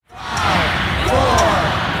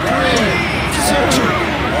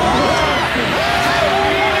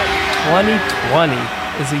2020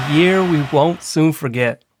 is a year we won't soon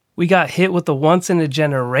forget. We got hit with a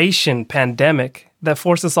once-in-a-generation pandemic that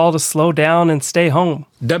forced us all to slow down and stay home.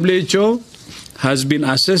 WHO has been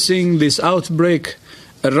assessing this outbreak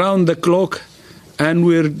around the clock, and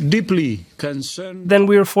we're deeply concerned. Then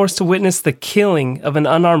we were forced to witness the killing of an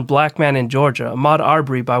unarmed black man in Georgia, Ahmaud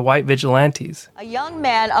Arbery, by white vigilantes. A young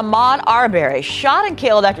man, Ahmaud Arbery, shot and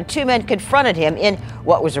killed after two men confronted him in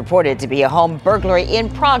what was reported to be a home burglary in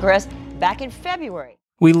progress back in February.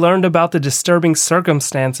 We learned about the disturbing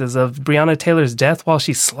circumstances of Breonna Taylor's death while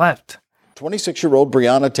she slept. 26-year-old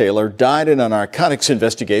Breonna Taylor died in a narcotics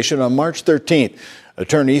investigation on March 13th.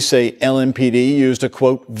 Attorneys say LMPD used a,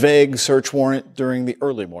 quote, vague search warrant during the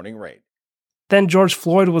early morning raid. Then George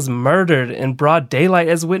Floyd was murdered in broad daylight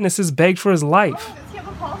as witnesses begged for his life.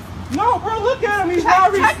 No, bro, look at him. He's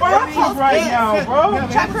not responsive right now, bro.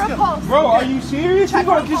 Check for a pulse. Bro, are you serious? You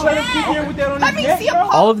gonna just let him sit here with that on his neck, bro?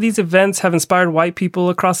 All of these events have inspired white people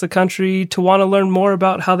across the country to want to learn more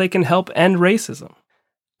about how they can help end racism.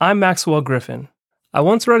 I'm Maxwell Griffin. I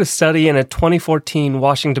once read a study in a 2014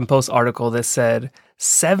 Washington Post article that said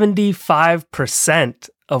 75%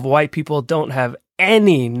 of white people don't have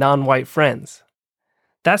any non-white friends.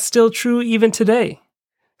 That's still true even today.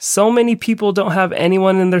 So many people don't have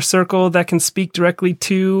anyone in their circle that can speak directly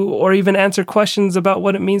to or even answer questions about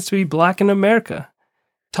what it means to be black in America.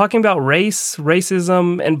 Talking about race,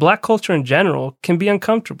 racism, and black culture in general can be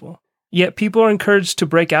uncomfortable. Yet people are encouraged to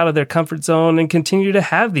break out of their comfort zone and continue to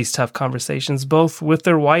have these tough conversations, both with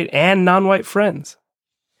their white and non-white friends.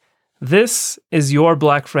 This is Your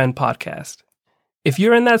Black Friend podcast. If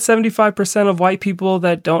you're in that 75% of white people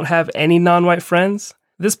that don't have any non-white friends,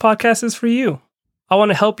 this podcast is for you. I want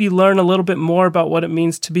to help you learn a little bit more about what it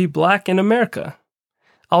means to be black in America.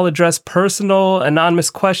 I'll address personal, anonymous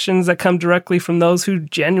questions that come directly from those who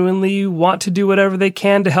genuinely want to do whatever they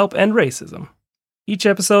can to help end racism. Each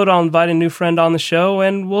episode, I'll invite a new friend on the show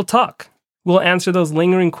and we'll talk. We'll answer those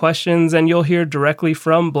lingering questions and you'll hear directly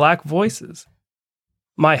from black voices.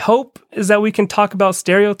 My hope is that we can talk about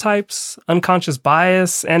stereotypes, unconscious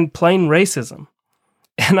bias, and plain racism.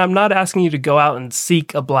 And I'm not asking you to go out and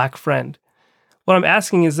seek a black friend. What I'm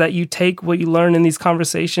asking is that you take what you learn in these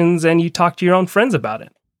conversations and you talk to your own friends about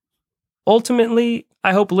it. Ultimately,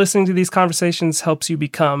 I hope listening to these conversations helps you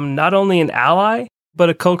become not only an ally, but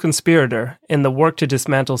a co-conspirator in the work to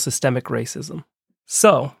dismantle systemic racism.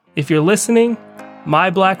 So, if you're listening, my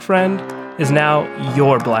black friend is now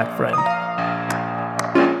your black friend.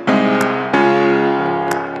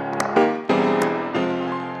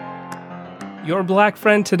 Your black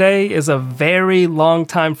friend today is a very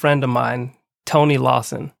long-time friend of mine, Tony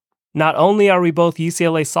Lawson. Not only are we both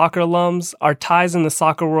UCLA soccer alums, our ties in the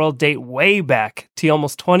soccer world date way back to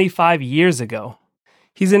almost 25 years ago.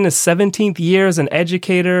 He's in his 17th year as an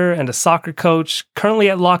educator and a soccer coach, currently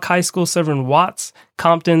at Locke High School serving Watts,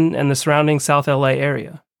 Compton, and the surrounding South LA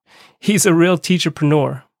area. He's a real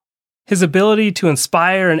teacherpreneur. His ability to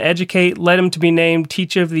inspire and educate led him to be named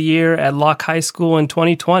Teacher of the Year at Locke High School in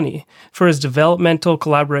 2020 for his developmental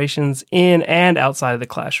collaborations in and outside of the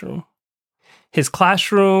classroom. His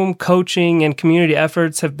classroom, coaching, and community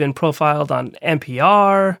efforts have been profiled on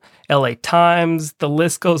NPR, LA Times, the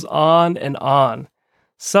list goes on and on.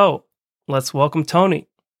 So, let's welcome Tony.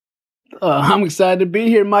 I'm excited to be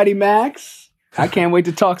here, Mighty Max. I can't wait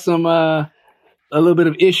to talk a little bit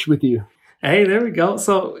of ish with you. Hey, there we go.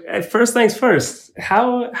 So, first things first,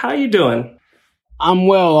 how are you doing? I'm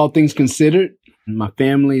well, all things considered. My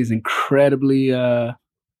family is incredibly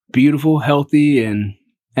beautiful, healthy, and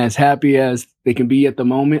as happy as they can be at the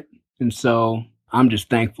moment. And so, I'm just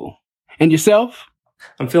thankful. And yourself?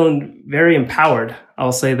 I'm feeling very empowered.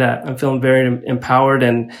 I'll say that. I'm feeling very empowered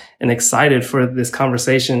and excited for this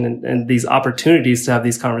conversation and these opportunities to have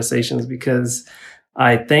these conversations, because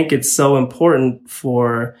I think it's so important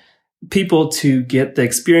for people to get the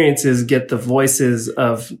experiences, get the voices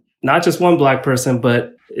of not just one black person,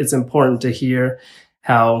 but it's important to hear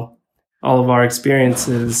how all of our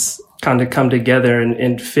experiences kind of come together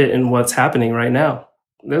and fit in what's happening right now.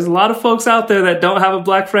 There's a lot of folks out there that don't have a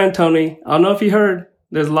black friend, Tony. I don't know if you heard.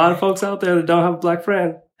 There's a lot of folks out there that don't have a black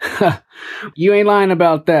friend. You ain't lying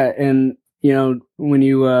about that. And, you know, when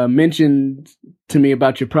you mentioned to me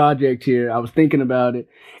about your project here, I was thinking about it,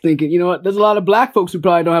 thinking, you know what, there's a lot of black folks who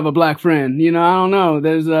probably don't have a black friend. You know, I don't know.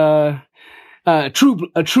 There's a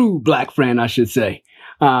true black friend, I should say.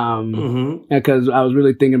 Because I was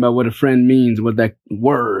really thinking about what a friend means, what that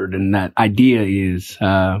word and that idea is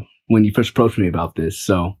when you first approached me about this.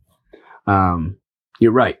 So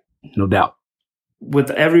you're right, no doubt.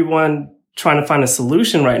 With everyone trying to find a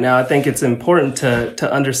solution right now, I think it's important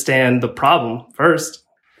to understand the problem first.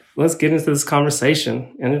 let's get into this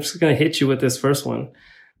conversation. And I'm just going to hit you with this first one.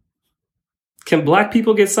 Can Black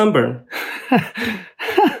people get sunburn?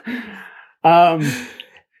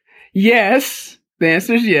 Yes. The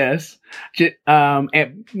answer is yes. And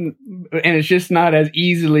it's just not as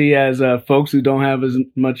easily as folks who don't have as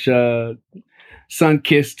much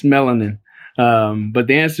sun-kissed melanin. But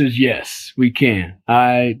the answer is yes, we can.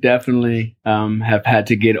 I definitely have had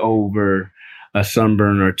to get over a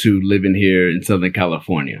sunburn or two living here in Southern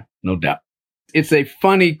California, no doubt. It's a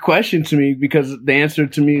funny question to me because the answer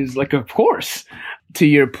to me is like, of course. To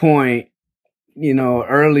your point,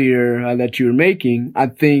 earlier that you were making, I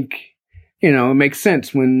think, it makes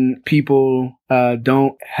sense when people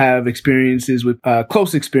don't have experiences with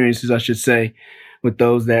close experiences, I should say, with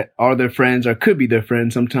those that are their friends or could be their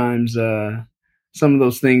friends. Sometimes some of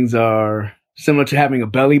those things are similar to having a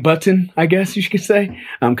belly button, I guess you could say.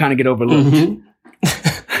 Kind of get overlooked. Mm-hmm.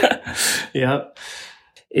 Yep.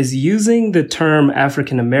 Is using the term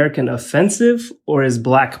African American offensive or is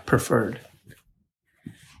Black preferred?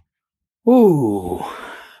 Ooh.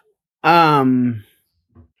 First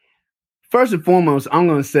and foremost, I'm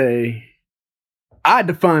going to say I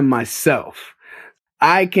define myself.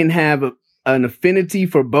 I can have an affinity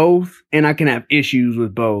for both and I can have issues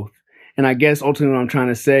with both. And I guess ultimately what I'm trying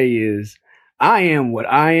to say is I am what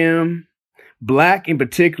I am. Black in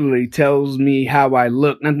particularly tells me how I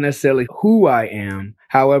look, not necessarily who I am.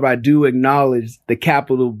 However, I do acknowledge the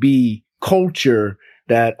capital B culture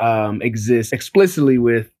that exists explicitly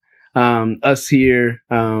with us here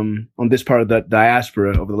on this part of the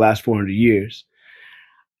diaspora over the last 400 years.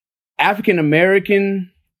 African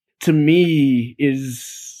American, to me,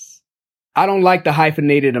 I don't like the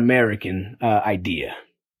hyphenated American idea.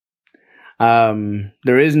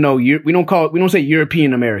 There is no, we don't say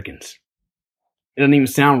European Americans. It doesn't even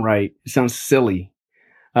sound right. It sounds silly.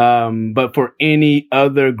 But for any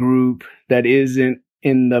other group that isn't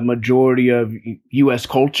in the majority of U.S.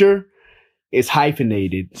 culture, it's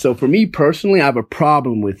hyphenated. So for me personally, I have a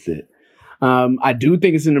problem with it. I do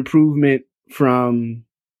think it's an improvement from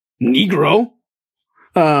Negro.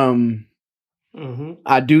 I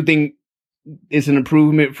do think it's an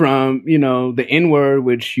improvement from, the N-word,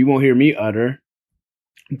 which you won't hear me utter.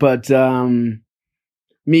 But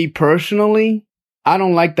me personally, I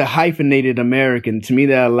don't like the hyphenated American. To me,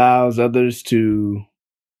 that allows others to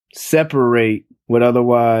separate what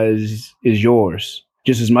otherwise is yours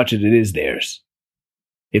just as much as it is theirs,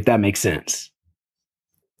 if that makes sense.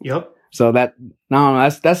 Yep. So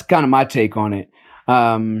that's kind of my take on it.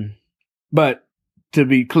 But to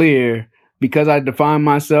be clear, because I define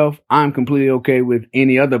myself, I'm completely okay with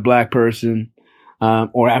any other Black person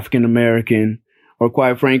or African American or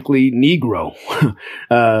quite frankly, Negro,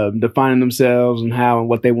 defining themselves and how and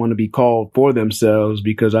what they want to be called for themselves,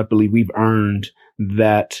 because I believe we've earned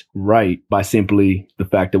that right by simply the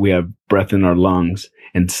fact that we have breath in our lungs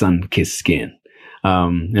and sun-kissed skin.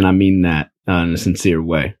 And I mean that in a sincere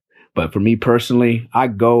way. But for me personally, I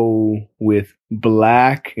go with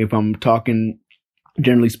Black if I'm talking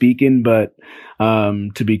generally speaking. But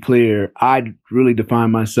to be clear, I really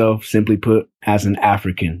define myself, simply put, as an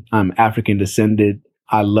African. I'm African descended.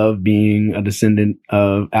 I love being a descendant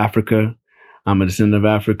of Africa. I'm a descendant of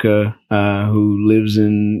Africa who lives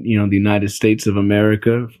in, the United States of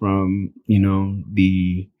America from,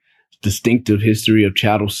 the distinctive history of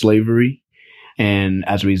chattel slavery. And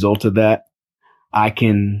as a result of that, I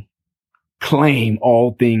can claim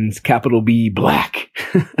all things capital B Black,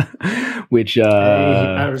 which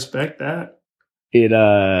I respect that. It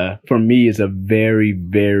for me is a very,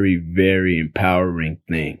 very, very empowering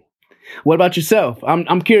thing. What about yourself?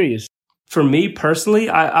 I'm curious. For me personally,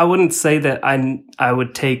 I wouldn't say that I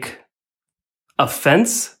would take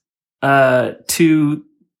offense to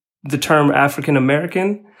the term African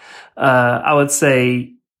American. I would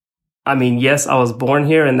say, yes, I was born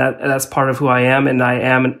here and that's part of who I am, and I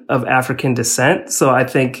am of African descent. So I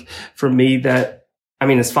think for me that,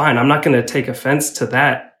 it's fine. I'm not going to take offense to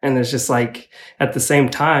that. And it's just like, at the same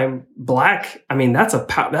time, Black,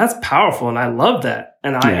 that's powerful. And I love that.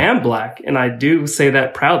 And I am Black, and I do say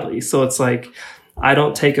that proudly. So it's like, I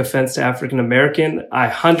don't take offense to African American. I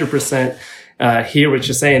 100% hear what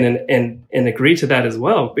you're saying and agree to that as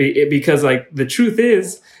well. Because like, the truth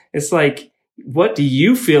is, it's like, what do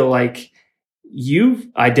you feel like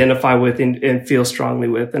you identify with and feel strongly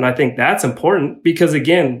with? And I think that's important, because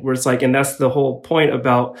again, where it's like, and that's the whole point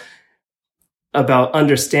about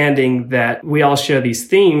understanding that we all share these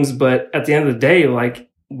themes, but at the end of the day, like,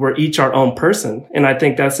 we're each our own person. And I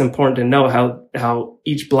think that's important to know how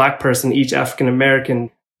each Black person, each African American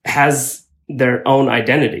has their own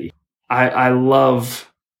identity. I love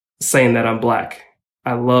saying that I'm Black.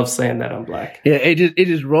 I love saying that I'm black. Yeah, it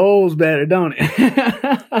just rolls better, don't it?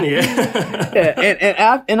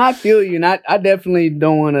 Yeah. And I feel you, and I definitely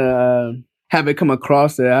don't want to have it come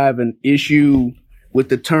across that I have an issue with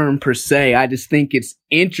the term per se. I just think it's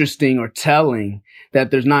interesting or telling that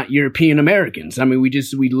there's not European Americans. I mean, we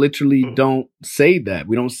literally don't say that.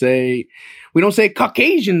 We don't say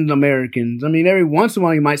Caucasian Americans. I mean, every once in a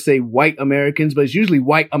while you might say white Americans, but it's usually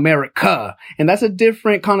white America. And that's a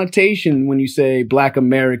different connotation when you say black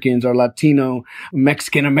Americans or Latino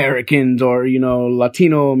Mexican Americans or,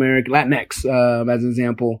 Latino American, Latinx, as an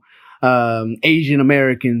example, Asian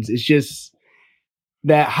Americans. It's just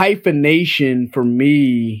that hyphenation for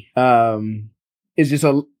me, is just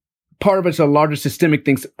a part of it's a larger systemic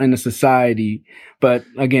thing in the society. But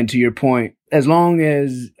again, to your point, as long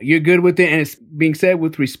as you're good with it and it's being said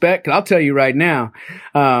with respect, 'cause I'll tell you right now,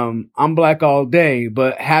 I'm black all day,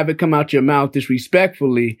 but have it come out your mouth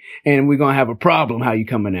disrespectfully and we're going to have a problem how you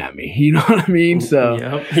coming at me. You know what I mean?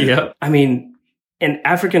 So, Yep. I mean, an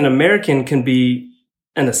African American can be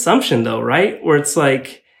an assumption though, right? Where it's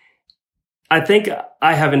like, I think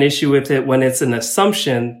I have an issue with it when it's an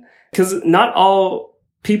assumption because not all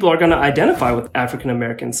people are going to identify with African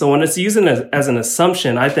Americans. So when it's used as an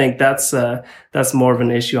assumption, I think that's more of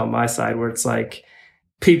an issue on my side where it's like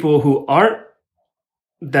people who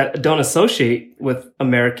that don't associate with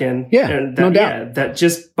American. No doubt. That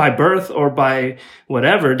just by birth or by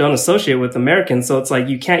whatever don't associate with Americans. So it's like,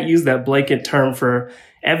 you can't use that blanket term for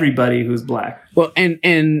everybody who's black. Well,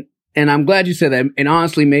 and I'm glad you said that. It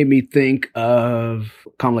honestly made me think of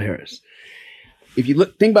Kamala Harris. If you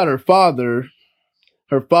think about her father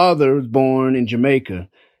was born in Jamaica.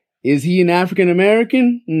 Is he an African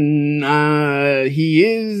American? He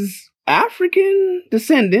is African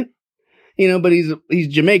descendant, but he's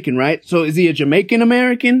Jamaican, right? So is he a Jamaican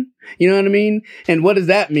American? You know what I mean? And what does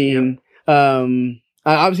that mean? I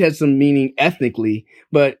obviously has some meaning ethnically,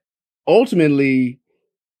 but ultimately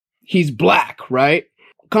he's black, right?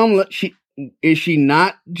 Kamala, is she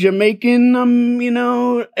not Jamaican, American? You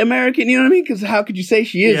know what I mean? Because how could you say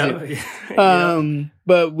she isn't? Yeah.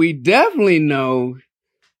 But we definitely know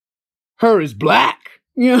her is black.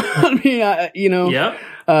 You know what I mean?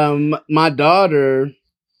 Yeah. My daughter,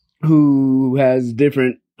 who has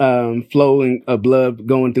different flowing of blood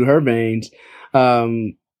going through her veins,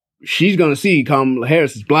 she's gonna see Kamala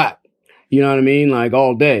Harris is black. You know what I mean? Like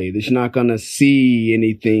all day. She's not gonna see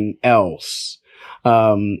anything else.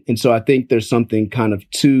 And so I think there's something kind of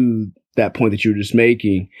to that point that you were just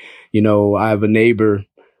making. I have a neighbor,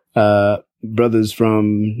 brothers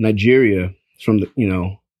from Nigeria,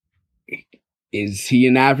 is he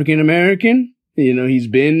an African American? He's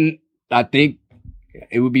been, I think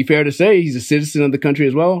it would be fair to say he's a citizen of the country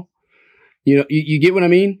as well. You get what I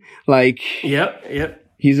mean? Like, yep.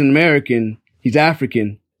 He's an American. He's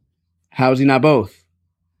African. How is he not both?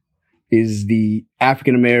 Is the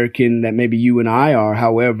African American that maybe you and I are,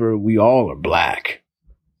 however, we all are black.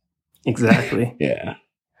 Exactly. Yeah.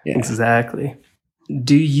 Exactly.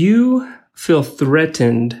 Do you feel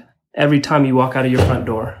threatened every time you walk out of your front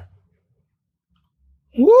door?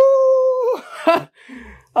 Woo! Oh,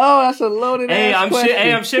 that's a loaded ass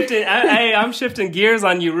question. I'm shifting gears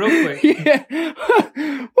on you real quick.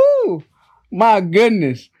 Yeah. Woo! My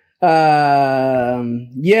goodness.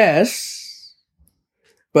 Yes.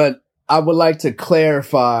 But I would like to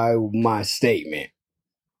clarify my statement.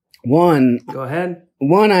 One, go ahead.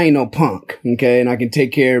 I ain't no punk, okay? And I can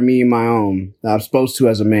take care of me and my own. I'm supposed to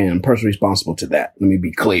as a man. I'm personally responsible to that. Let me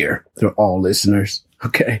be clear to all listeners,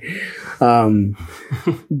 okay?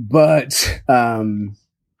 But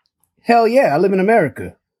hell yeah, I live in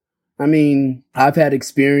America. I mean, I've had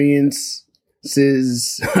experiences,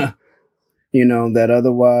 that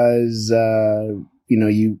otherwise,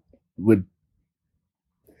 you would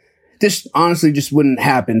this honestly just wouldn't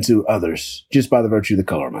happen to others just by the virtue of the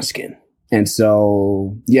color of my skin. And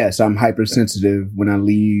so, yes, I'm hypersensitive when I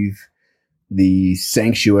leave the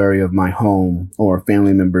sanctuary of my home or a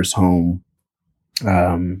family member's home.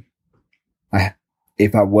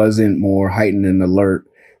 If I wasn't more heightened and alert,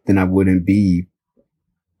 then I wouldn't be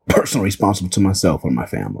personally responsible to myself or my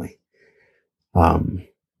family. I'm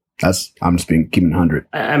just keeping 100.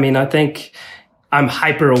 I mean, I think I'm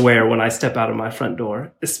hyper aware when I step out of my front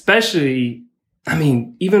door, especially,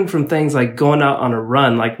 even from things like going out on a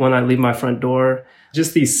run, like when I leave my front door,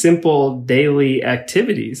 just these simple daily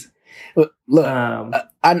activities. Look,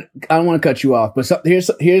 I don't want to cut you off, but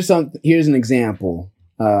here's an example.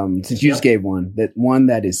 Since you just gave one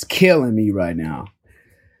that is killing me right now.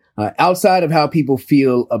 Outside of how people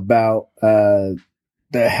feel about the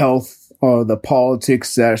health or the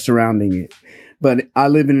politics that are surrounding it, but I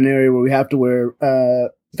live in an area where we have to wear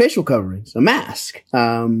facial coverings, a mask,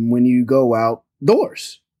 when you go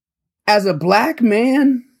outdoors. As a black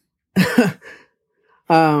man, if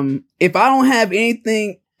I don't have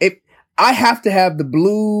anything, if I have to have the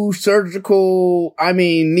blue surgical,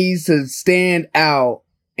 needs to stand out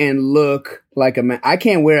and look like a man. I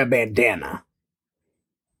can't wear a bandana.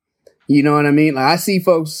 You know what I mean? Like I see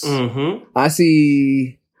folks, I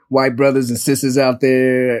see white brothers and sisters out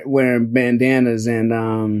there wearing bandanas,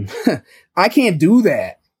 and I can't do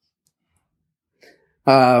that.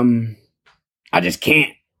 I just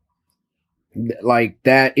can't. Like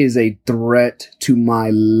that is a threat to my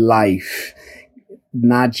life.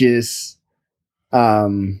 Not just,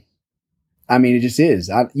 it just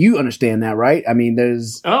is. You understand that, right?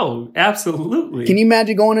 there's... Oh, absolutely. Can you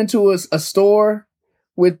imagine going into a store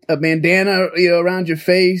with a bandana, around your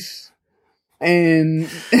face and,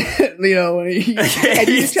 and you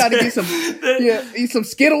just try to get eat some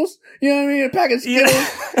Skittles, you know what I mean? A pack of Skittles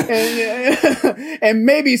and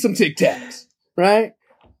maybe some Tic Tacs, right?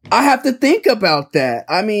 I have to think about that.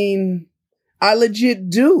 I legit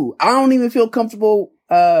do. I don't even feel comfortable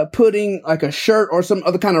putting like a shirt or some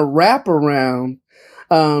other kind of wrap around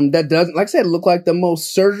that doesn't, like I said, look like the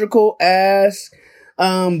most surgical ass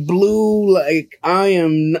blue. Like I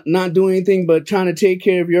am not doing anything but trying to take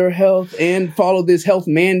care of your health and follow this health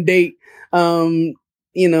mandate.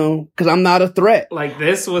 Because I'm not a threat. Like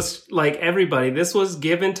this was like everybody. This was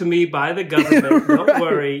given to me by the government. Don't Right.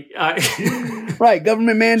 worry. Right,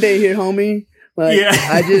 government mandate here, homie. Like,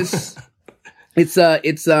 yeah.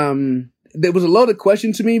 There was a loaded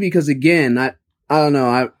question to me because again, I don't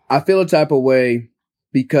know. I feel a type of way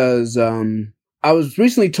because I was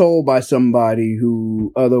recently told by somebody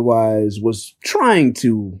who otherwise was trying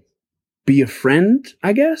to be a friend,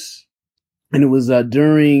 I guess, and it was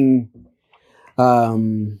during.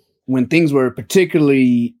 When things were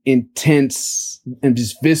particularly intense and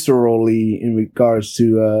just viscerally in regards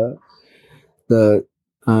to, the,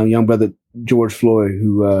 young brother George Floyd,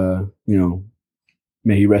 who,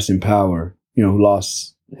 may he rest in power, who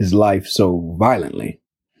lost his life so violently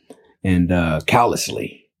and,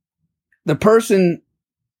 callously. The person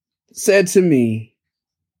said to me,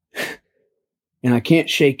 and I can't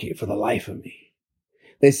shake it for the life of me.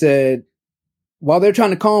 They said, while they're trying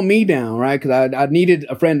to calm me down, right? Because I needed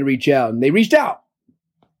a friend to reach out, and they reached out.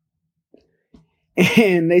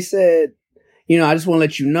 And they said, I just want to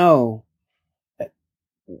let you know that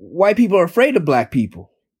white people are afraid of black people.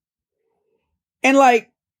 And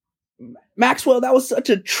like, Maxwell, that was such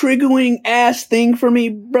a triggering ass thing for me,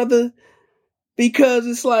 brother. Because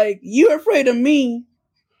it's like, you're afraid of me.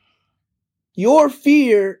 Your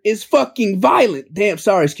fear is fucking violent. Damn,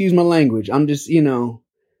 sorry, excuse my language. I'm just,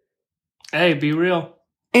 Hey, be real.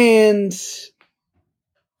 And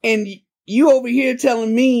you over here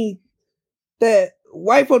telling me that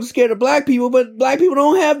white folks are scared of black people, but black people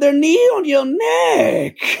don't have their knee on your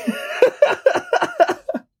neck.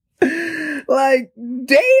 Like,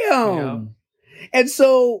 damn. Yeah. And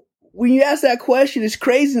so when you ask that question, it's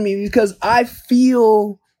crazy to me because I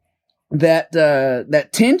feel that,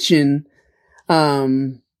 that tension,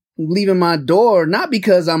 leaving my door, not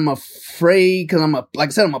because I'm afraid, because like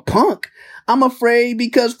I said, I'm a punk. I'm afraid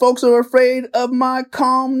because folks are afraid of my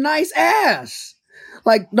calm, nice ass.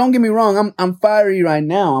 Like, don't get me wrong, I'm fiery right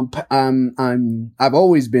now. I've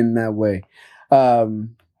always been that way.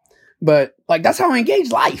 But like that's how I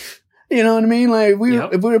engage life. You know what I mean? Like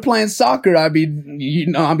if we were playing soccer, I'd be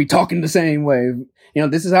talking the same way.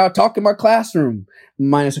 This is how I talk in my classroom,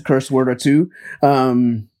 minus a curse word or two.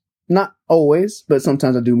 Not always, but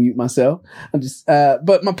sometimes I do mute myself.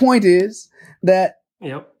 But my point is that,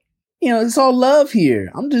 it's all love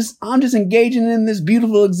here. I'm just engaging in this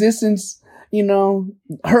beautiful existence,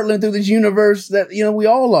 hurtling through this universe that, we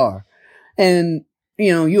all are. And,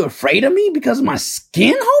 you afraid of me because of my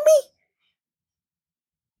skin, homie?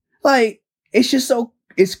 Like,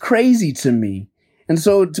 it's crazy to me. And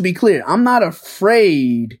so to be clear, I'm not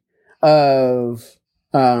afraid of,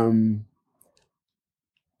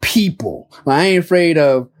 people. I ain't afraid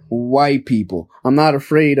of white people. I'm not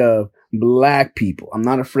afraid of black people. I'm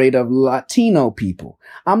not afraid of Latino people.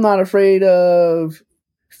 I'm not afraid of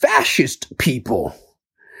fascist people.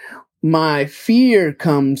 My fear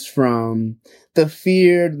comes from the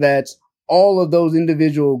fear that all of those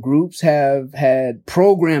individual groups have had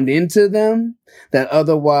programmed into them that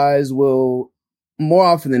otherwise will more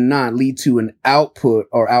often than not lead to an output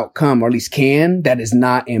or outcome, or at least can, that is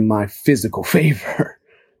not in my physical favor.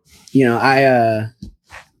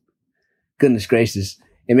 Goodness gracious.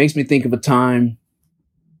 It makes me think of a time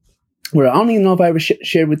where I don't even know if I ever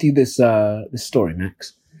shared with you this story,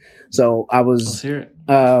 Max. So I was, Let's hear it.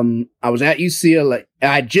 I was at UCLA.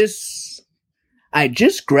 I just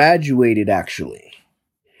graduated actually.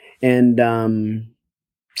 And,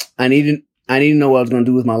 I needed to know what I was going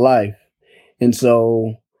to do with my life. And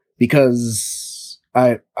so because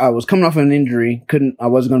I was coming off an injury, I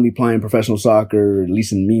wasn't going to be playing professional soccer, at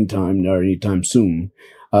least in the meantime, or anytime soon.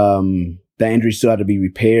 The injury still had to be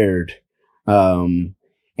repaired. And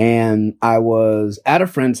I was at a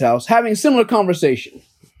friend's house having a similar conversation.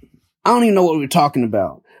 I don't even know what we were talking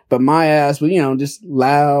about, but my ass was, just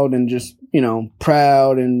loud and just,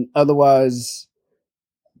 proud and otherwise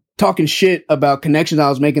talking shit about connections I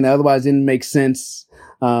was making that otherwise didn't make sense.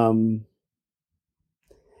 And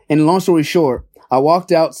long story short, I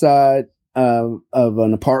walked outside of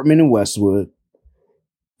an apartment in Westwood,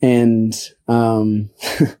 and there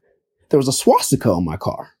was a swastika on my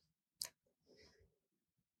car.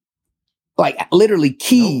 Like literally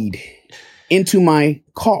keyed into my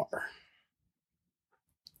car.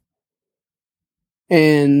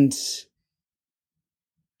 And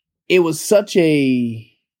it was such a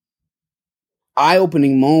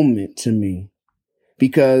eye-opening moment to me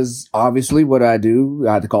because obviously what I do,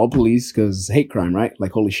 I had to call the police because hate crime, right?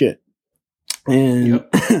 Like, holy shit. And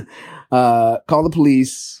call the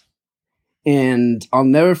police, and I'll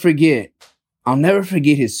never forget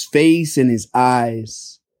his face and his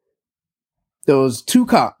eyes. There was two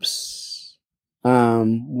cops,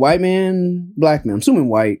 white man, black man, I'm assuming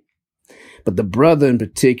white, but the brother in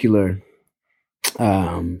particular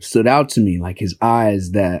stood out to me, like his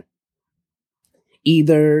eyes, that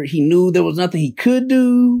either he knew there was nothing he could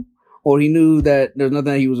do, or he knew that there's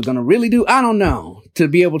nothing he was going to really do. I don't know, to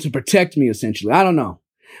be able to protect me, essentially. I don't know.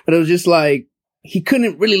 But it was just like, he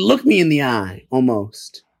couldn't really look me in the eye,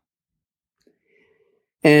 almost.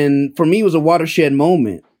 And for me, it was a watershed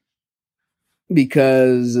moment.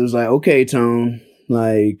 Because it was like, okay, Tone,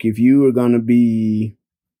 like, if you are going to be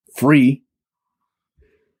free,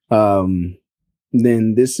 then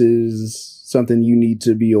this is something you need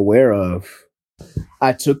to be aware of.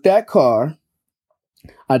 I took that car.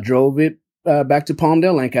 I drove it back to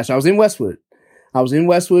Palmdale, Lancaster. I was in Westwood.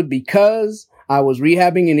 Because I was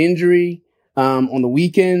rehabbing an injury on the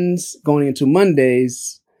weekends, going into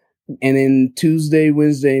Mondays. And then Tuesday,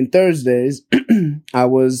 Wednesday, and Thursdays, I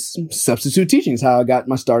was substitute teaching. Is how I got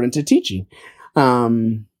my start into teaching.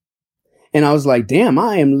 And I was like, damn,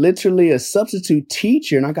 I am literally a substitute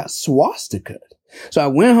teacher and I got swastika. So I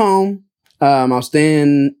went home. I was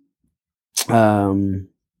staying, out in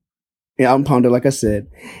Palmdale, like I said.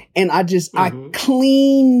 And I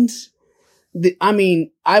cleaned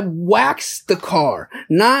I waxed the car,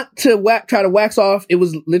 not to try to wax off. It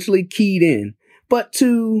was literally keyed in, but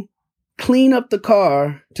to clean up the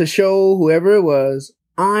car to show whoever it was,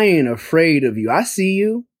 I ain't afraid of you. I see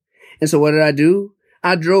you. And so what did I do?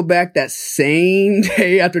 I drove back that same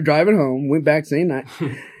day after driving home, went back same night,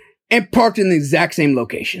 and parked in the exact same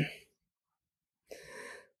location.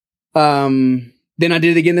 Then I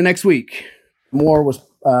did it again the next week. More was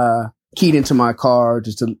keyed into my car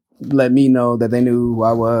just to let me know that they knew who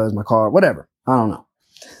I was, my car, whatever. I don't know.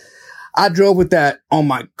 I drove with that on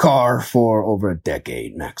my car for over a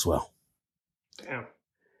decade, Maxwell. Damn.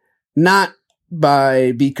 Not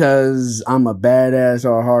because I'm a badass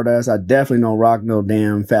or a hard ass. I definitely don't rock no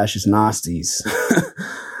damn fascist Nazis.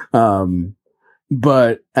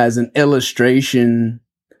 But as an illustration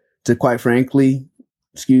to, quite frankly,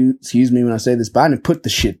 excuse me when I say this, but I didn't put the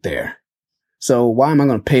shit there. So why am I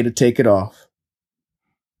going to pay to take it off?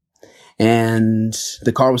 And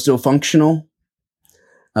the car was still functional.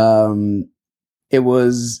 It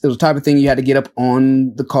was the type of thing you had to get up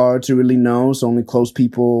on the car to really know. So only close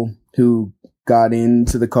people who got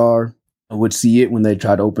into the car would see it when they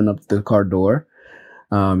tried to open up the car door.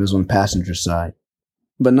 It was on the passenger side.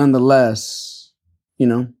 But nonetheless,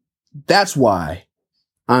 that's why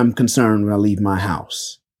I'm concerned when I leave my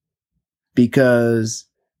house. Because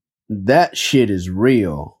that shit is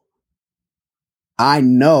real. I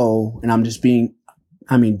know, and I'm just being,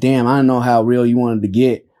 damn, I don't know how real you wanted to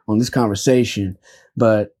get on this conversation,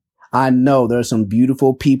 but I know there are some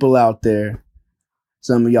beautiful people out there,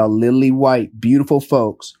 some of y'all lily white, beautiful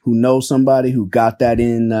folks who know somebody who got that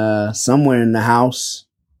in somewhere in the house.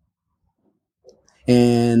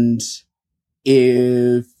 And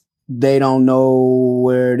if they don't know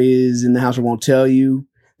where it is in the house or won't tell you,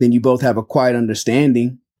 then you both have a quiet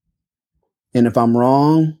understanding. And if I'm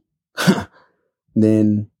wrong,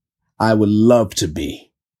 then I would love to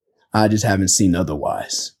be. I just haven't seen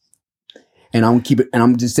otherwise. And I'm gonna keep it, and I'm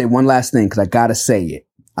gonna just say one last thing, because I gotta say it.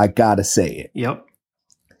 Yep.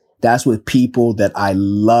 That's with people that I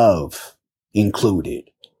love included.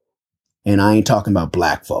 And I ain't talking about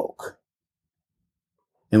black folk.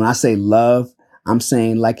 And when I say love, I'm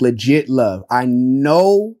saying like legit love. I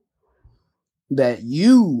know that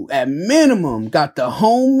you, at minimum, got the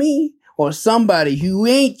homie or somebody who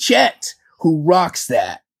ain't Chet who rocks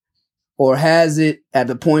that or has it at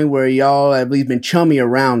the point where y'all have at least been chummy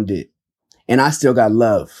around it. And I still got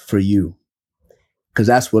love for you because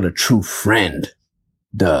that's what a true friend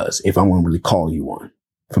does, if I'm going to really call you one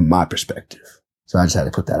from my perspective. So I just had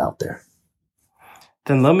to put that out there.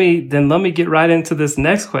 Then let me get right into this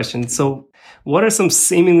next question. So what are some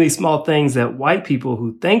seemingly small things that white people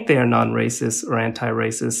who think they are non-racist or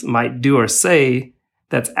anti-racist might do or say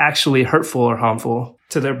that's actually hurtful or harmful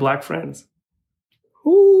to their black friends?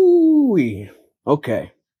 Ooh,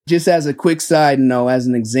 okay. Just as a quick side note, as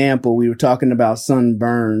an example, we were talking about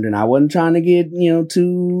Sunburned, and I wasn't trying to get,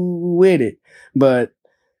 too with it. But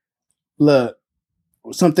look,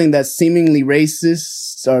 something that's seemingly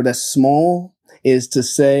racist or that's small is to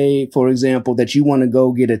say, for example, that you want to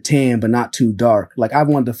go get a tan, but not too dark. Like, I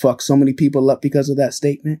wanted to fuck so many people up because of that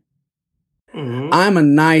statement. Mm-hmm. I'm a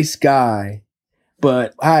nice guy,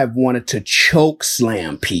 but I have wanted to choke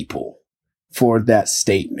slam people for that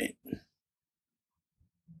statement.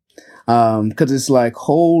 Cause it's like,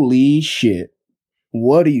 holy shit,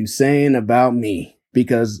 what are you saying about me?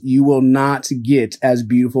 Because you will not get as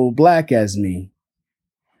beautiful black as me.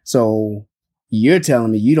 So you're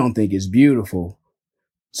telling me you don't think it's beautiful.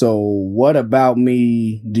 So what about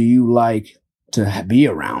me do you like to be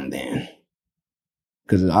around then?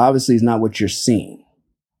 Because obviously it's not what you're seeing.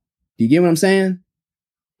 Do you get what I'm saying?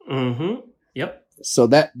 Mm-hmm. Yep. So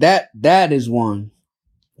that is one.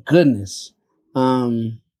 Goodness.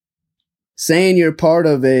 Saying you're part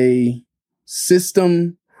of a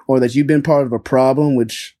system or that you've been part of a problem,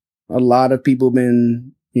 which a lot of people have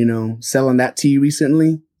been, selling that to you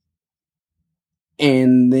recently.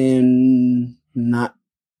 And then not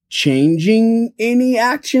changing any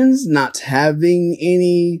actions, not having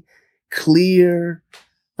any clear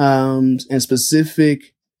and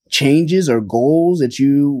specific changes or goals that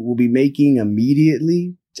you will be making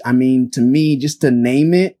immediately. I mean, to me, just to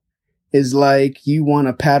name it is like you want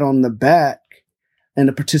a pat on the back and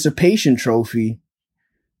a participation trophy.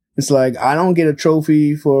 It's like, I don't get a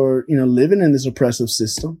trophy for, living in this oppressive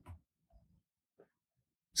system.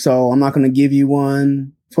 So I'm not going to give you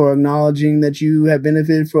one for acknowledging that you have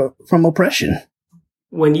benefited from oppression.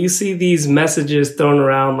 When you see these messages thrown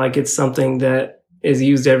around like it's something that is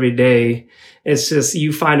used every day, it's just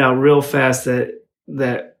you find out real fast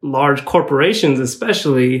that large corporations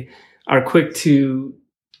especially are quick to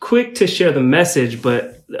share the message,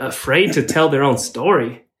 but afraid to tell their own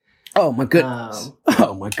story. Oh my goodness.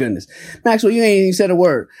 Oh my goodness. Maxwell, you ain't even said a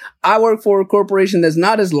word. I work for a corporation that's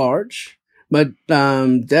not as large, but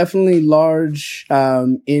definitely large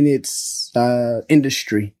in its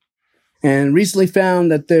industry. And recently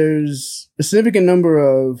found that there's a significant number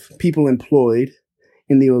of people employed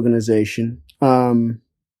in the organization. And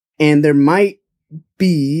there might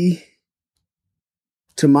be,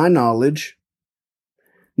 to my knowledge,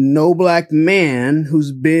 no black man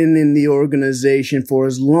who's been in the organization for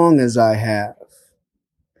as long as I have,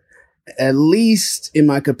 at least in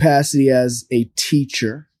my capacity as a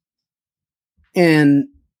teacher. And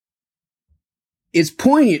it's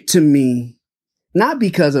poignant to me, not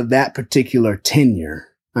because of that particular tenure.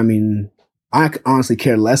 I mean, I honestly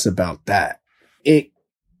care less about that. It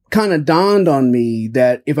kind of dawned on me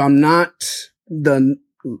that if I'm not the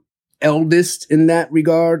eldest in that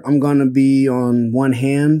regard, I'm going to be on one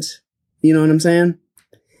hand. You know what I'm saying?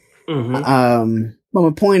 Mm-hmm. But my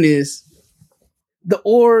point is, the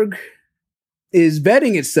org is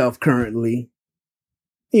vetting itself currently,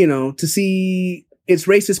 to see its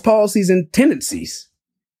racist policies and tendencies.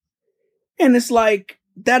 And it's like,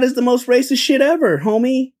 that is the most racist shit ever,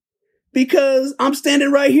 homie. Because I'm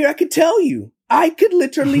standing right here. I could tell you. I could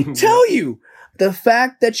literally tell you. The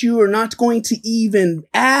fact that you are not going to even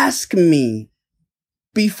ask me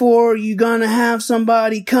before you're gonna have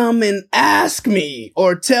somebody come and ask me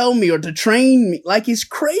or tell me or to train me, like, it's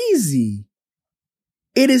crazy.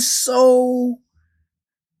 It is so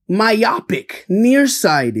myopic,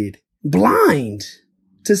 nearsighted, blind,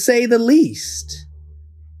 to say the least.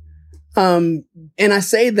 And I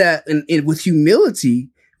say that with humility,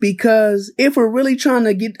 because if we're really trying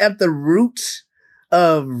to get at the root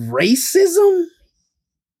of racism,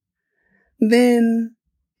 then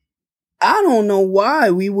I don't know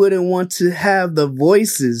why we wouldn't want to have the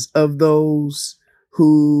voices of those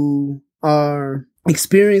who are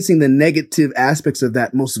experiencing the negative aspects of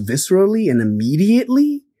that most viscerally and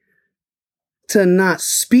immediately, to not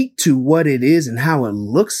speak to what it is and how it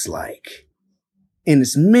looks like. in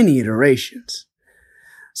its many iterations.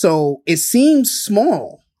 So it seems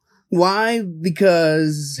small. Why?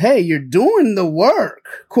 Because, hey, you're doing the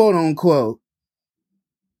work, quote unquote.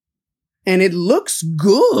 And it looks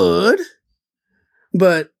good,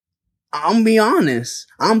 but I'll be honest.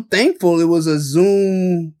 I'm thankful it was a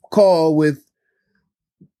Zoom call with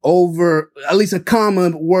over at least a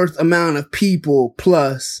comma worth amount of people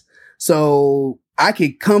plus. So I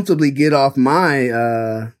could comfortably get off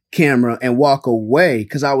my camera and walk away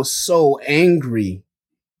because I was so angry.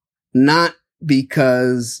 Not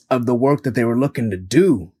because of the work that they were looking to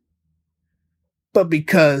do, but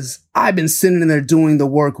because I've been sitting there doing the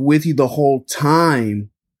work with you the whole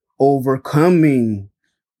time, overcoming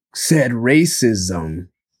said racism,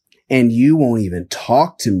 and you won't even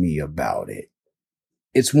talk to me about it.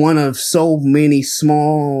 It's one of so many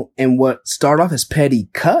small and what start off as petty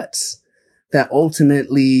cuts that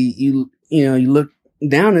ultimately you look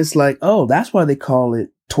down, it's like, oh, that's why they call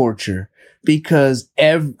it torture. Because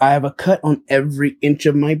I have a cut on every inch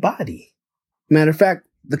of my body. Matter of fact,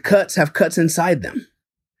 the cuts have cuts inside them.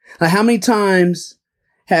 Like, how many times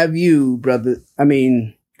have you, brother, I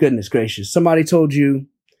mean, goodness gracious, somebody told you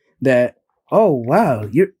that, oh, wow,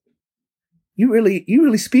 you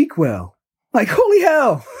really speak well. Like, holy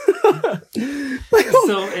hell.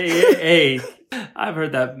 So, hey, I've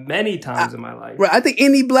heard that many times in my life. Right. I think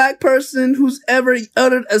any black person who's ever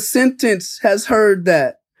uttered a sentence has heard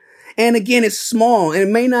that. And again, it's small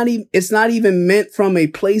and it's not even meant from a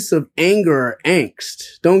place of anger or angst.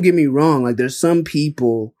 Don't get me wrong. Like, there's some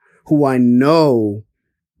people who I know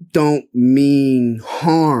don't mean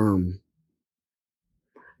harm,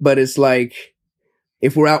 but it's like,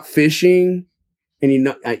 if we're out fishing and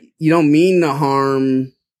you don't mean to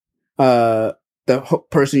harm, the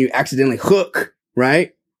person you accidentally hook,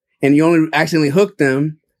 right? And you only accidentally hook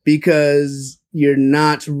them because you're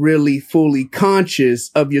not really fully conscious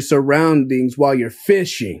of your surroundings while you're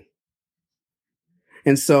fishing.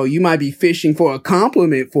 And so you might be fishing for a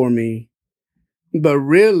compliment for me, but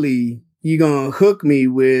really you're going to hook me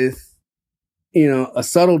with, a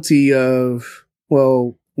subtlety of,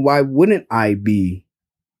 well, why wouldn't I be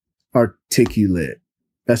articulate?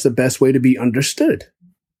 That's the best way to be understood.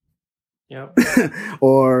 Yep.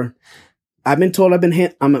 Or I've been told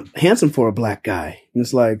I'm handsome for a black guy. And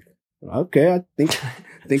it's like, okay, I think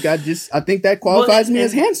that qualifies me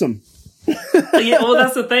as handsome. Yeah, well,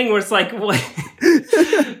 that's the thing where it's like,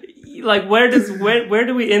 like where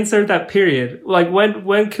do we insert that period? Like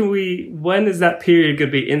when is that period going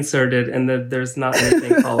to be inserted and that there's not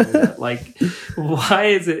anything following that? Like, why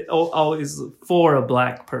is it always for a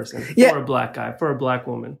black person, for a black guy, for a black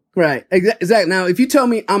woman? Right. Exactly. Now, if you tell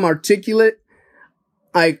me I'm articulate,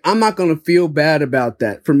 I'm not going to feel bad about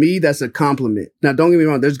that. For me, that's a compliment. Now, don't get me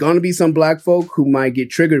wrong. There's going to be some black folk who might get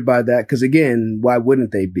triggered by that. Cause again, why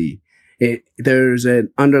wouldn't they be? There's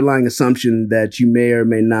an underlying assumption that you may or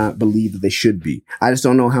may not believe that they should be. I just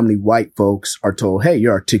don't know how many white folks are told, hey,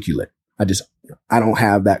 you're articulate. I don't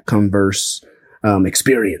have that converse,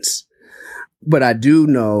 experience. But I do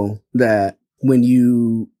know that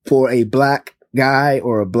for a black guy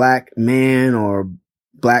or a black man or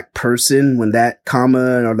black person, when that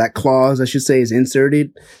comma or that clause, I should say, is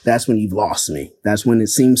inserted, that's when you've lost me. That's when it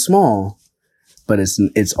seems small, but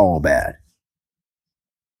it's all bad.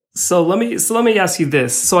 So let me ask you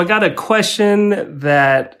this. So I got a question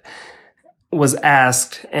that was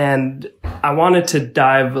asked, and I wanted to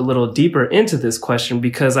dive a little deeper into this question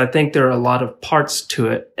because I think there are a lot of parts to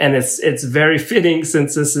it, and it's very fitting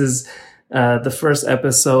since this is the first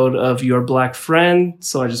episode of Your Black Friend.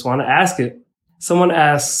 So I just want to ask it. Someone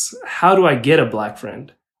asks, how do I get a black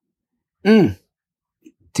friend? To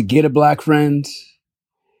get a black friend,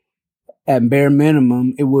 at bare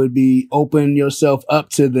minimum, it would be open yourself up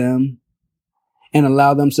to them and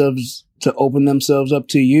allow themselves to open themselves up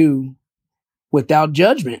to you without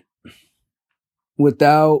judgment,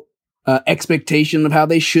 without expectation of how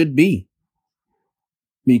they should be.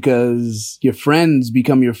 Because your friends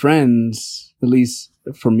become your friends, at least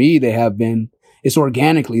for me, they have been. It's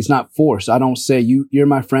organically. It's not forced. I don't say you're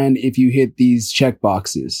my friend if you hit these check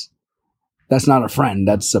boxes. That's not a friend.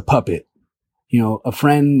 That's a puppet. A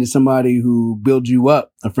friend is somebody who builds you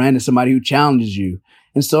up. A friend is somebody who challenges you.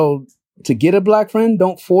 And so to get a black friend,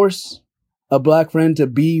 don't force a black friend to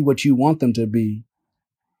be what you want them to be.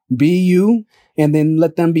 Be you, and then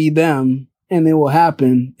let them be them, and it will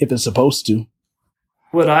happen if it's supposed to.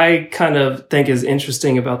 What I kind of think is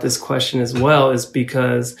interesting about this question as well is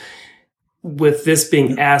because with this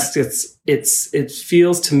being asked, it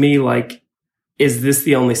feels to me like, is this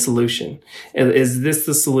the only solution? Is this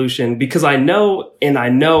the solution? Because I know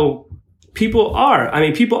people are. I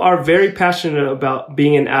mean, people are very passionate about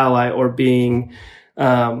being an ally or being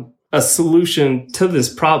a solution to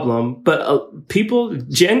this problem, but people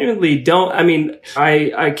genuinely don't. I mean,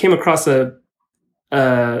 I came across a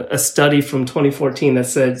study from 2014 that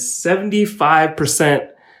said 75%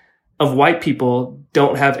 of white people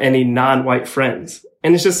don't have any non-white friends.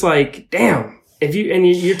 And it's just like, damn.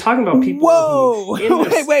 You're talking about people. Whoa!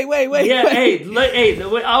 Wait. Yeah, hey,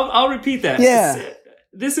 I'll repeat that. Yeah.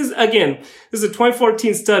 This is a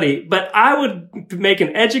 2014 study, but I would make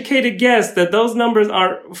an educated guess that those numbers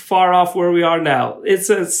aren't far off where we are now. It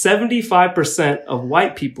says 75% of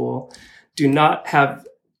white people do not have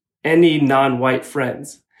any non-white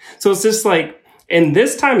friends. So it's just like, in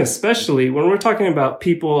this time especially, when we're talking about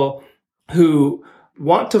people who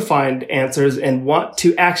want to find answers and want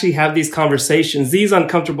to actually have these conversations, these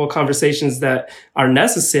uncomfortable conversations that are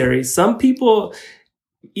necessary, some people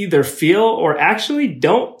either feel or actually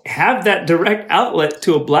don't have that direct outlet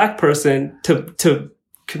to a Black person to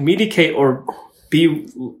communicate or be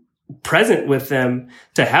present with them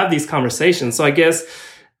to have these conversations. So I guess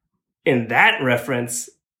in that reference,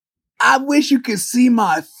 I wish you could see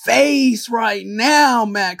my face right now,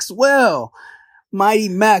 Maxwell. Mighty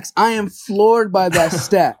Max, I am floored by that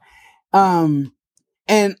stat.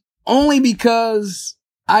 And only because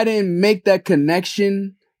I didn't make that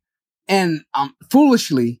connection and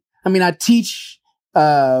foolishly, I mean, I teach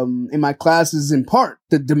in my classes in part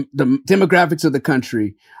the demographics of the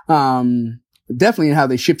country, definitely how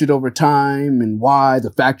they shifted over time and why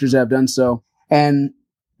the factors have done so. And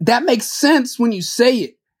that makes sense when you say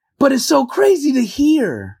it, but it's so crazy to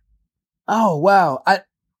hear. Oh, wow.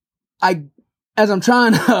 As I'm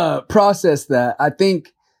trying to process that, I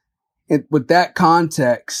think with that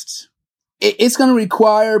context, it's going to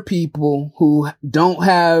require people who don't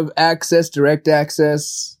have direct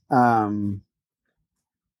access, to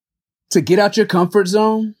get out your comfort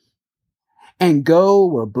zone and go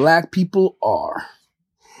where Black people are.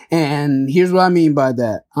 And here's what I mean by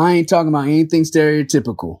that. I ain't talking about anything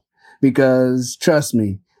stereotypical, because trust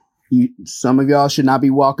me, some of y'all should not be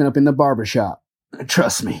walking up in the barbershop.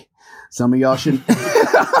 Trust me. Some of y'all should,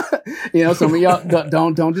 some of y'all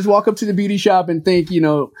don't just walk up to the beauty shop and think,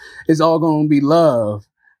 it's all going to be love,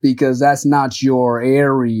 because that's not your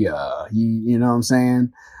area. You know what I'm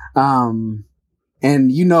saying? And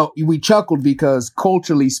we chuckled because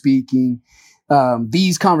culturally speaking,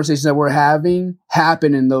 these conversations that we're having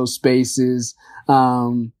happen in those spaces.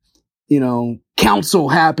 Counsel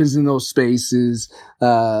happens in those spaces.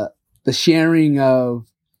 The sharing of,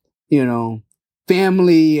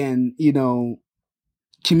 family and,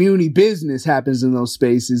 community business happens in those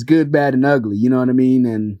spaces, good, bad, and ugly. You know what I mean?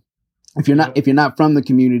 And if you're not from the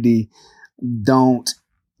community, don't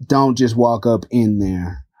just walk up in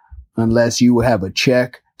there unless you have a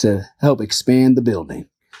check to help expand the building.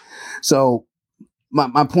 So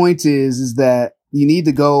my point is that you need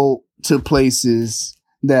to go to places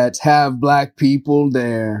that have Black people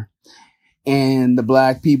there, and the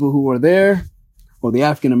Black people who are there, or the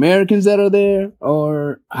African Americans that are there,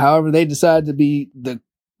 or however they decide to be the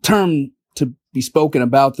term to be spoken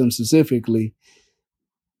about them specifically,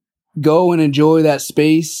 go and enjoy that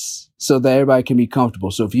space so that everybody can be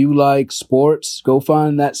comfortable. So if you like sports, go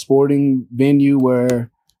find that sporting venue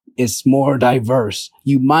where it's more diverse.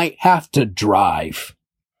 You might have to drive.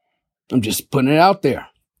 I'm just putting it out there.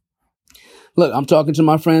 Look, I'm talking to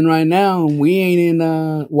my friend right now, and we ain't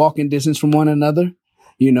in walking distance from one another,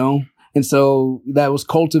 And so that was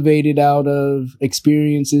cultivated out of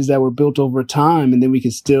experiences that were built over time, and then we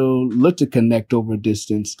can still look to connect over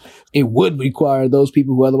distance. It would require those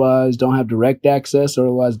people who otherwise don't have direct access or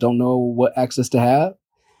otherwise don't know what access to have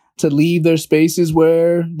to leave their spaces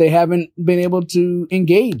where they haven't been able to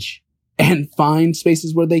engage and find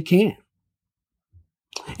spaces where they can.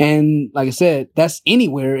 And like I said, that's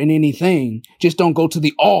anywhere and anything. Just don't go to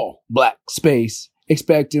the all Black space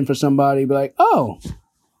expecting for somebody to be like, oh,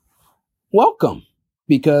 welcome,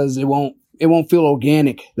 because it won't feel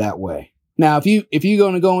organic that way. Now, if you're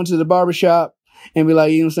going to go into the barbershop and be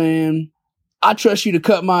like, I trust you to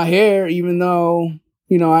cut my hair, even though,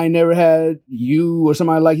 I never had you or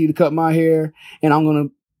somebody like you to cut my hair, and I'm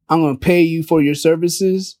going to pay you for your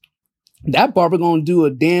services. That barber going to do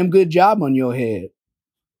a damn good job on your head.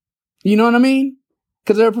 You know what I mean?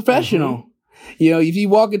 Because they're a professional. Mm-hmm. If you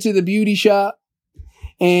walk into the beauty shop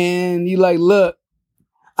and you like, look,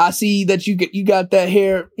 I see that you got that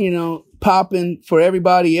hair, popping for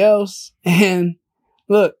everybody else. And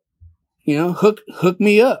look, hook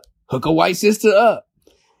me up, hook a white sister up.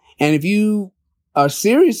 And if you are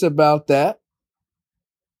serious about that,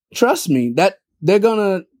 trust me, that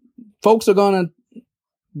folks are gonna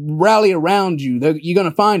rally around you. You're going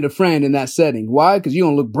to find a friend in that setting. Why? Because you're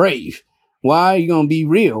going to look brave. Why? You're going to be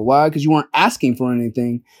real. Why? Because you weren't asking for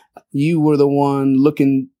anything. You were the one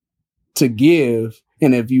looking to give.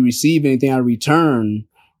 And if you receive anything out of return,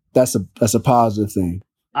 that's a positive thing.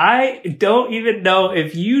 I don't even know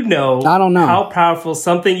if you know, I don't know how powerful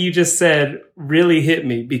something you just said really hit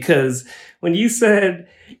me, because when you said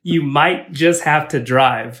you might just have to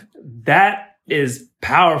drive, that is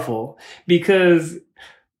powerful. Because,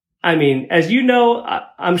 I mean, as you know,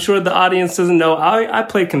 I'm sure the audience doesn't know, I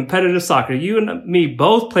play competitive soccer. You and me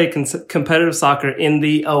both play competitive soccer in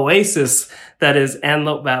the oasis that is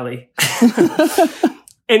Antelope Valley.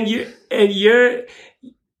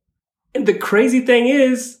 And the crazy thing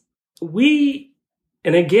is,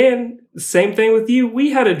 and again, same thing with you, we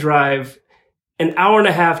had to drive an hour and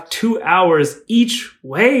a half, 2 hours each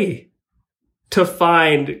way to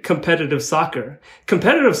find competitive soccer.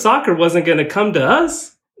 Competitive soccer wasn't going to come to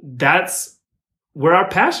us. That's where our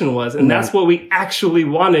passion was. And that's what we actually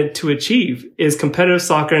wanted to achieve, is competitive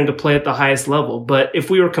soccer and to play at the highest level. But if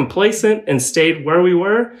we were complacent and stayed where we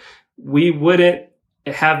were, we wouldn't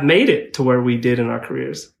have made it to where we did in our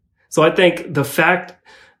careers. So I think the fact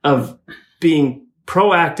of being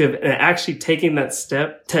proactive and actually taking that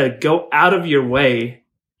step to go out of your way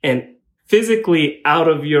and physically out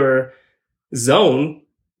of your zone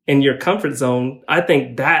and your comfort zone, I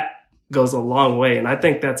think that goes a long way. And I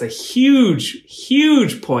think that's a huge,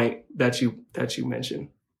 huge point that you mentioned.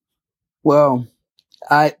 Well,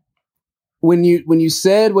 when you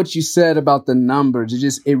said what you said about the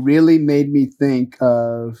numbers, it really made me think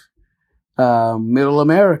of Middle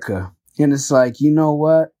America. And it's like, you know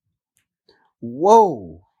what?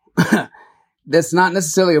 Whoa. That's not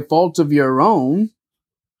necessarily a fault of your own.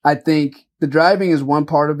 I think the driving is one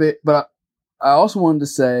part of it, but I also wanted to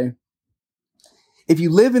say, if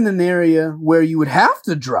you live in an area where you would have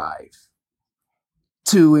to drive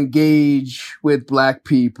to engage with Black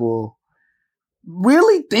people,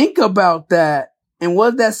 really think about that and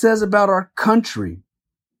what that says about our country.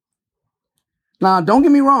 Now, don't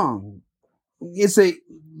get me wrong.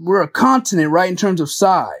 We're a continent, right, in terms of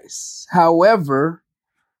size. However,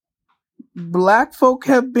 Black folk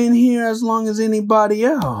have been here as long as anybody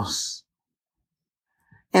else.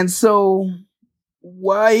 And so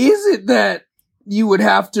why is it that you would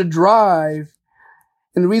have to drive?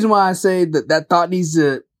 And the reason why I say that thought needs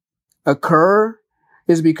to occur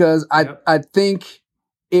is because I think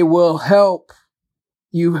it will help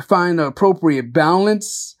you find an appropriate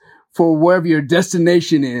balance for wherever your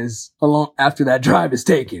destination is along after that drive is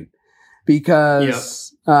taken.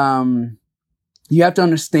 Because you have to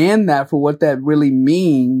understand that for what that really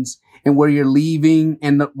means and where you're leaving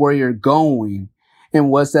and where you're going. And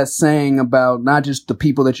what's that saying about not just the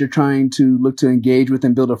people that you're trying to look to engage with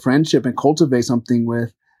and build a friendship and cultivate something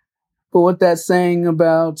with, but what that's saying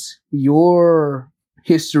about your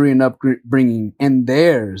history and upbringing and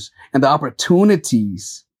theirs and the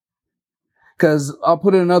opportunities. Because I'll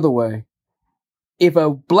put it another way. If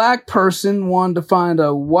a Black person wanted to find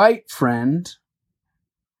a white friend,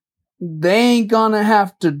 they ain't gonna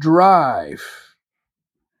have to drive.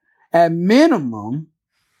 At minimum,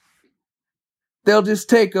 they'll just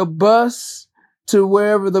take a bus to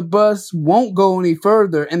wherever the bus won't go any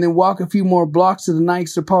further and then walk a few more blocks to the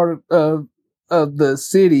nicer part of the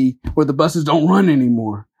city where the buses don't run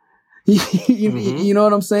anymore. You know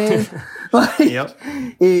what I'm saying? Like,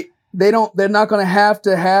 they're not going to have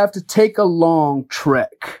to take a long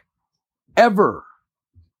trek ever.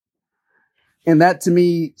 And that to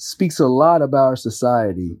me speaks a lot about our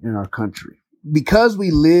society and our country. Because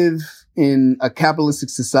we live in a capitalistic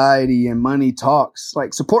society and money talks,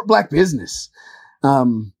 like, support Black business.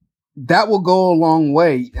 That will go a long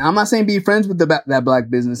way. I'm not saying be friends with that Black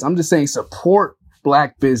business. I'm just saying support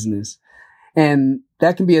Black business. And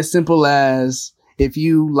that can be as simple as, if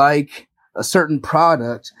you like a certain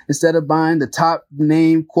product, instead of buying the top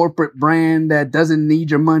name corporate brand that doesn't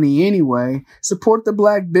need your money anyway, support the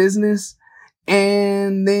Black business.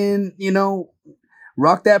 And then,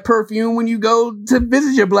 rock that perfume when you go to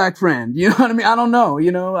visit your Black friend. You know what I mean? I don't know.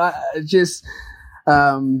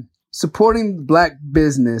 Supporting Black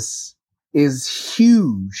business is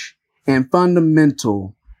huge and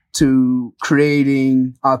fundamental to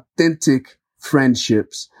creating authentic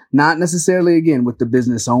friendships. Not necessarily, again, with the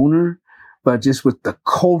business owner, but just with the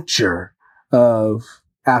culture of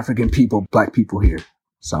African people, Black people here.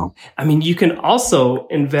 So, I mean, you can also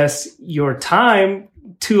invest your time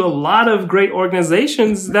to a lot of great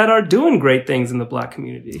organizations that are doing great things in the Black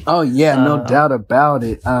community. Oh, yeah, no doubt about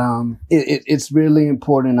it. It's really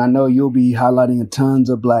important. I know you'll be highlighting tons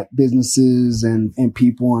of Black businesses and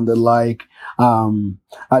people and the like.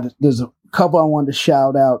 There's a couple I wanted to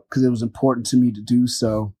shout out because it was important to me to do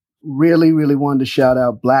so. Really, really wanted to shout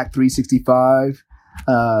out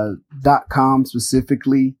Black365.com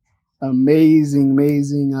specifically. Amazing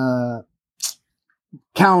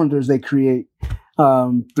calendars they create.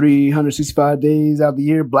 365 days out of the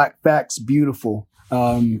year. Black Facts, beautiful.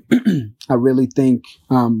 I really think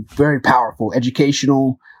very powerful,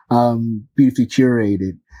 educational, beautifully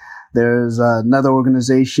curated. There's another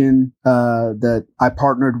organization that I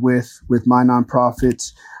partnered with my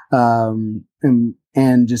nonprofit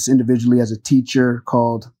and just individually as a teacher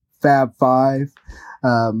called Fab 5.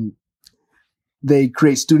 They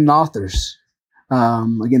create student authors.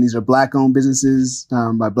 Again, these are Black-owned businesses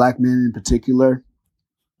by Black men in particular.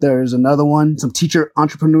 There's another one, some teacher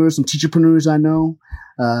entrepreneurs I know.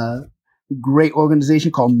 Great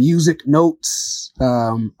organization called Music Notes.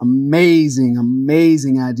 Amazing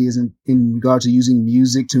ideas in regard to using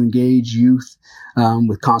music to engage youth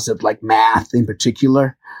with concepts like math in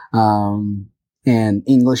particular and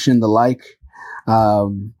English and the like.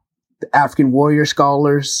 The African Warrior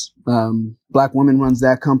Scholars, Black woman runs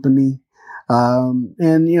that company.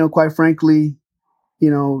 And, quite frankly,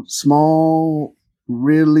 small,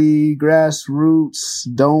 really grassroots,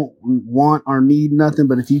 don't want or need nothing,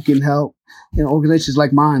 but if you can help, organizations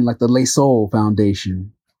like mine, like the Le Soul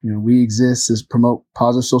Foundation, we exist to promote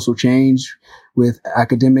positive social change with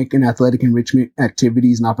academic and athletic enrichment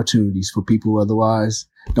activities and opportunities for people who otherwise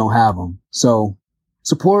don't have them. So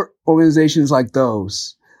support organizations like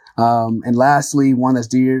those. And lastly, one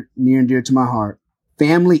that's near and dear to my heart,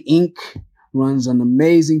 Family Inc. runs an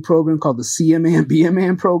amazing program called the CMAN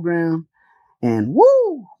BMAN program. And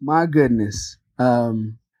woo, my goodness.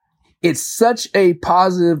 It's such a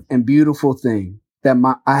positive and beautiful thing that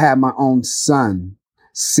I have my own son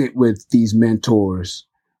sit with these mentors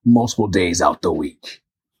multiple days out the week.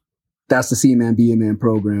 That's the CMAN BMAN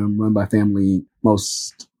program run by Family Inc.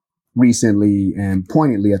 Most recently and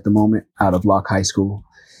poignantly at the moment out of Locke High School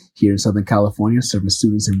here in Southern California, serving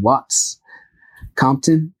students in Watts,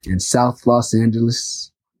 Compton, and South Los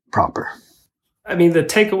Angeles proper. I mean, the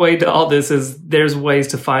takeaway to all this is there's ways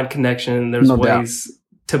to find connection and there's ways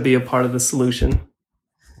to be a part of the solution.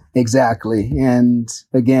 Exactly. And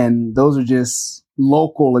again, those are just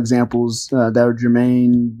local examples that are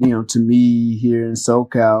germane, to me here in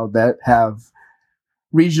SoCal that have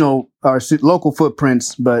regional or local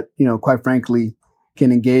footprints, but, quite frankly,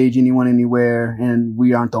 can engage anyone anywhere. And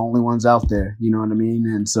we aren't the only ones out there. You know what I mean?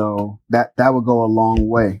 And so that would go a long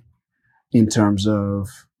way in terms of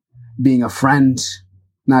being a friend,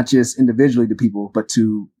 not just individually to people, but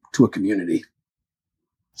to a community.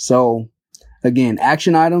 So again,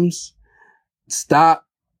 action items, stop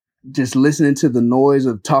just listening to the noise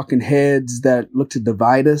of talking heads that look to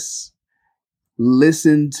divide us.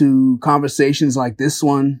 Listen to conversations like this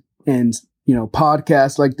one and,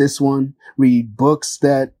 podcasts like this one. Read books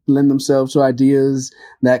that lend themselves to ideas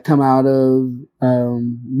that come out of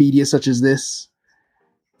media such as this,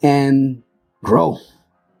 and grow.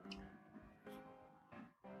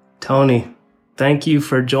 Tony, thank you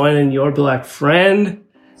for joining Your Black Friend.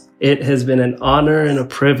 It has been an honor and a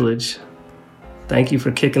privilege. Thank you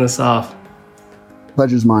for kicking us off.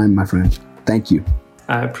 Pleasure's mine, my friend. Thank you.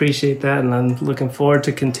 I appreciate that, and I'm looking forward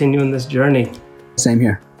to continuing this journey. Same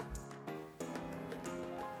here.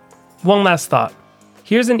 One last thought.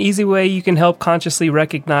 Here's an easy way you can help consciously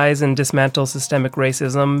recognize and dismantle systemic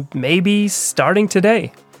racism, maybe starting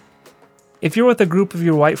today. If you're with a group of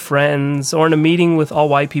your white friends or in a meeting with all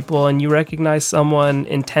white people and you recognize someone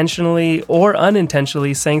intentionally or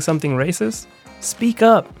unintentionally saying something racist, speak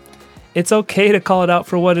up. It's okay to call it out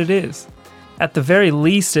for what it is. At the very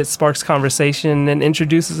least, it sparks conversation and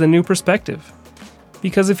introduces a new perspective.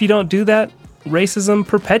 Because if you don't do that, racism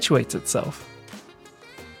perpetuates itself.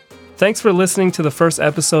 Thanks for listening to the first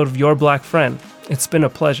episode of Your Black Friend. It's been a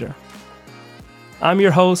pleasure. I'm your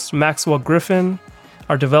host, Maxwell Griffin.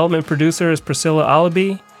 Our development producer is Priscilla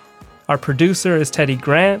Alabi. Our producer is Teddy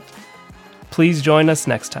Grant. Please join us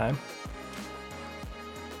next time.